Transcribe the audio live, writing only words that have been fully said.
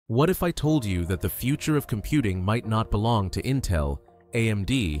What if I told you that the future of computing might not belong to Intel,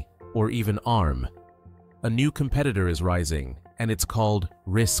 AMD, or even ARM? A new competitor is rising, and it's called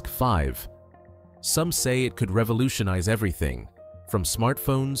RISC-V. Some say it could revolutionize everything, from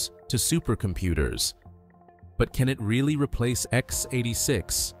smartphones to supercomputers. But can it really replace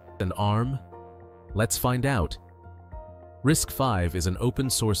x86 and ARM? Let's find out. RISC-V is an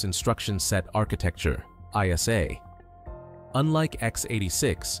open-source instruction set architecture, ISA. Unlike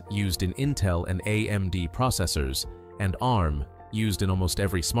x86, used in Intel and AMD processors, and ARM, used in almost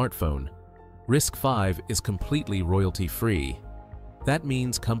every smartphone, RISC-V is completely royalty-free. That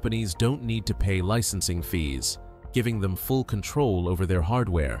means companies don't need to pay licensing fees, giving them full control over their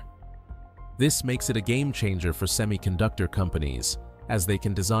hardware. This makes it a game-changer for semiconductor companies, as they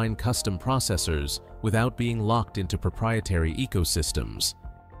can design custom processors without being locked into proprietary ecosystems.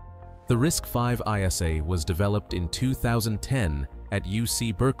 The RISC-V ISA was developed in 2010 at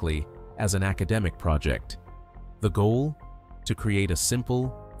UC Berkeley as an academic project. The goal? To create a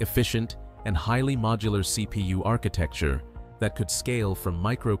simple, efficient, and highly modular CPU architecture that could scale from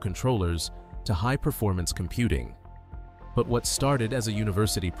microcontrollers to high-performance computing. But what started as a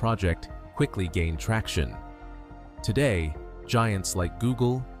university project quickly gained traction. Today, giants like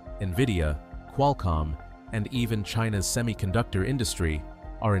Google, NVIDIA, Qualcomm, and even China's semiconductor industry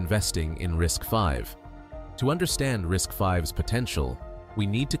are investing in RISC-V. To understand RISC-V's potential, we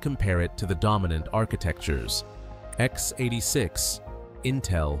need to compare it to the dominant architectures, x86,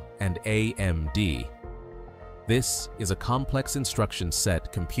 Intel, and AMD. This is a complex instruction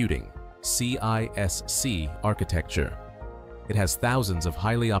set computing, CISC architecture. It has thousands of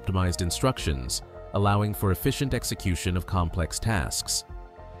highly optimized instructions, allowing for efficient execution of complex tasks.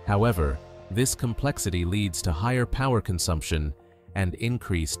 However, this complexity leads to higher power consumption and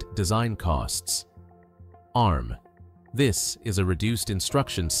increased design costs. ARM. This is a reduced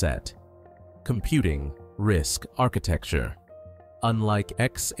instruction set. Computing RISC architecture. Unlike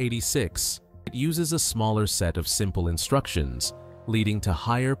x86, it uses a smaller set of simple instructions, leading to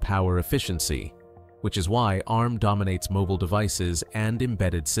higher power efficiency, which is why ARM dominates mobile devices and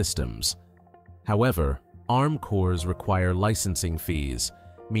embedded systems. However, ARM cores require licensing fees,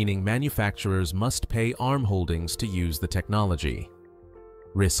 meaning manufacturers must pay ARM holdings to use the technology.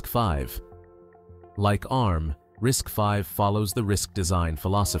 RISC-V. Like ARM, RISC-V follows the RISC design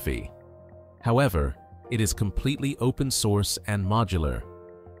philosophy. However, it is completely open source and modular,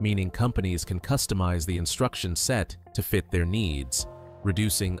 meaning companies can customize the instruction set to fit their needs,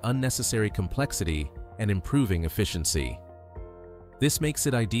 reducing unnecessary complexity and improving efficiency. This makes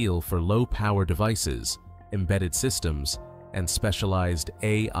it ideal for low-power devices, embedded systems, and specialized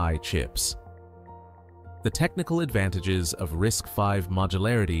AI chips. The technical advantages of RISC-V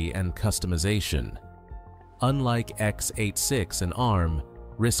modularity and customization. Unlike x86 and ARM,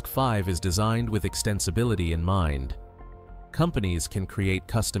 RISC-V is designed with extensibility in mind. Companies can create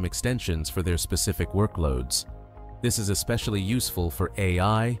custom extensions for their specific workloads. This is especially useful for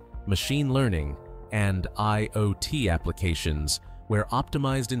AI, machine learning, and IoT applications where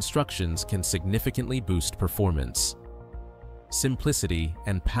optimized instructions can significantly boost performance. Simplicity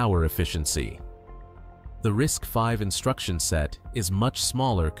and power efficiency. The RISC-V instruction set is much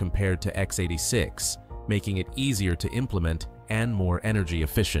smaller compared to x86, making it easier to implement and more energy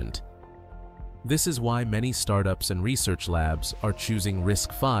efficient. This is why many startups and research labs are choosing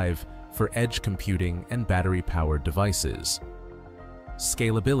RISC-V for edge computing and battery-powered devices.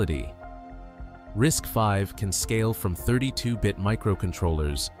 Scalability. RISC-V can scale from 32-bit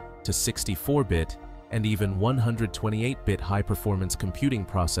microcontrollers to 64-bit and even 128-bit high-performance computing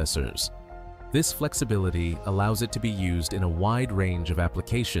processors. This flexibility allows it to be used in a wide range of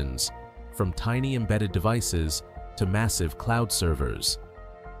applications, from tiny embedded devices to massive cloud servers.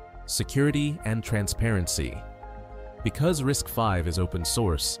 Security and transparency. Because RISC-V is open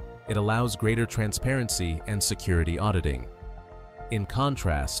source, it allows greater transparency and security auditing. In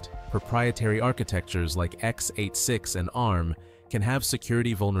contrast, proprietary architectures like x86 and ARM can have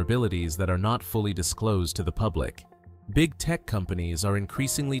security vulnerabilities that are not fully disclosed to the public. Big tech companies are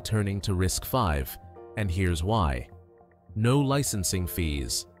increasingly turning to RISC-V, and here's why. No licensing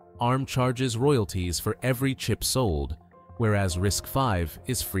fees. ARM charges royalties for every chip sold, whereas RISC-V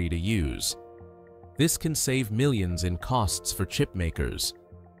is free to use. This can save millions in costs for chip makers.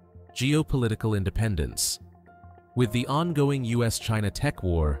 Geopolitical independence. With the ongoing US-China tech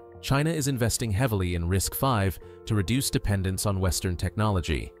war, China is investing heavily in RISC-V to reduce dependence on Western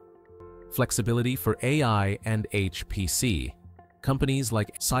technology. Flexibility for AI and HPC. Companies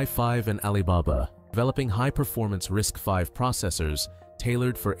like Sci-Fi and Alibaba developing high-performance RISC-V processors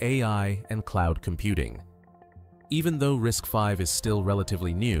tailored for AI and cloud computing. Even though RISC-V is still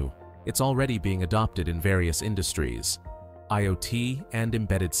relatively new, it's already being adopted in various industries, IoT and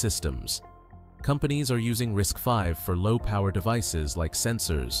embedded systems. Companies are using RISC-V for low-power devices like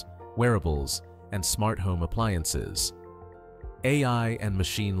sensors, wearables, and smart home appliances. AI and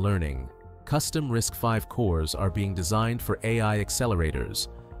machine learning. Custom RISC-V cores are being designed for AI accelerators,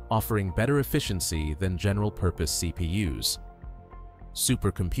 offering better efficiency than general-purpose CPUs.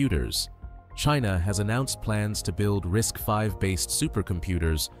 Supercomputers. China has announced plans to build RISC-V-based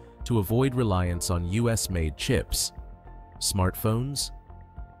supercomputers to avoid reliance on US-made chips. Smartphones.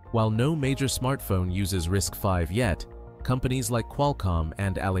 While no major smartphone uses RISC-V yet, companies like Qualcomm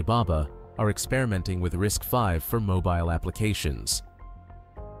and Alibaba are experimenting with RISC-V for mobile applications.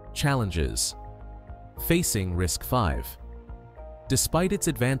 Challenges. Facing RISC-V. Despite its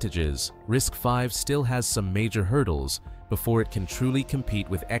advantages, RISC-V still has some major hurdles before it can truly compete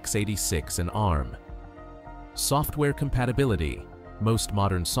with x86 and ARM. Software compatibility. Most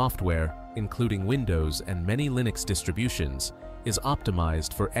modern software, including Windows and many Linux distributions, is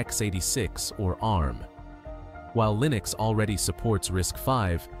optimized for x86 or ARM. While Linux already supports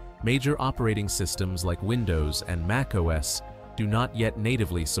RISC-V, major operating systems like Windows and Mac OS do not yet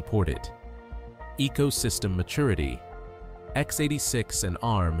natively support it. Ecosystem maturity. x86 and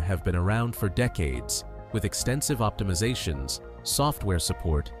ARM have been around for decades, with extensive optimizations, software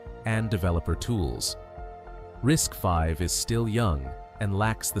support, and developer tools. RISC-V is still young and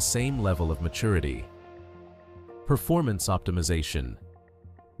lacks the same level of maturity. Performance optimization.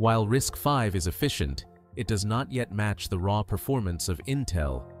 While RISC-V is efficient, it does not yet match the raw performance of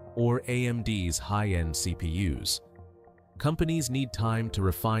Intel or AMD's high-end CPUs. Companies need time to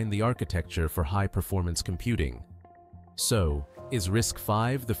refine the architecture for high-performance computing. So, is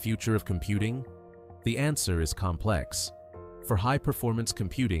RISC-V the future of computing? The answer is complex. For high-performance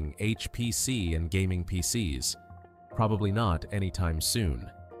computing, HPC and gaming PCs, probably not anytime soon.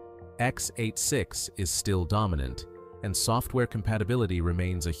 x86 is still dominant, and software compatibility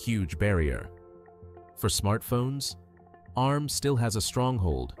remains a huge barrier. For smartphones, ARM still has a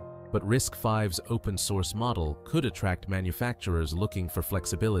stronghold, but RISC-V's open-source model could attract manufacturers looking for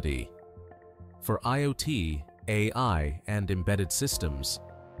flexibility. For IoT, AI, and embedded systems,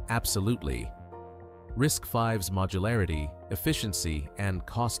 absolutely. RISC-V's modularity, efficiency, and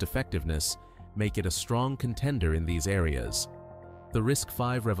cost-effectiveness make it a strong contender in these areas. The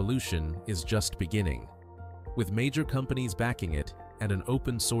RISC-V revolution is just beginning. With major companies backing it and an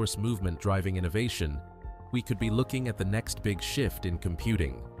open-source movement driving innovation, we could be looking at the next big shift in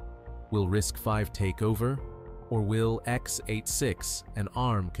computing. Will RISC-V take over, or will x86 and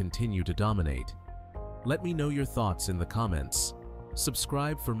ARM continue to dominate? Let me know your thoughts in the comments.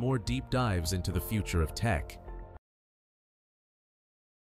 Subscribe for more deep dives into the future of tech.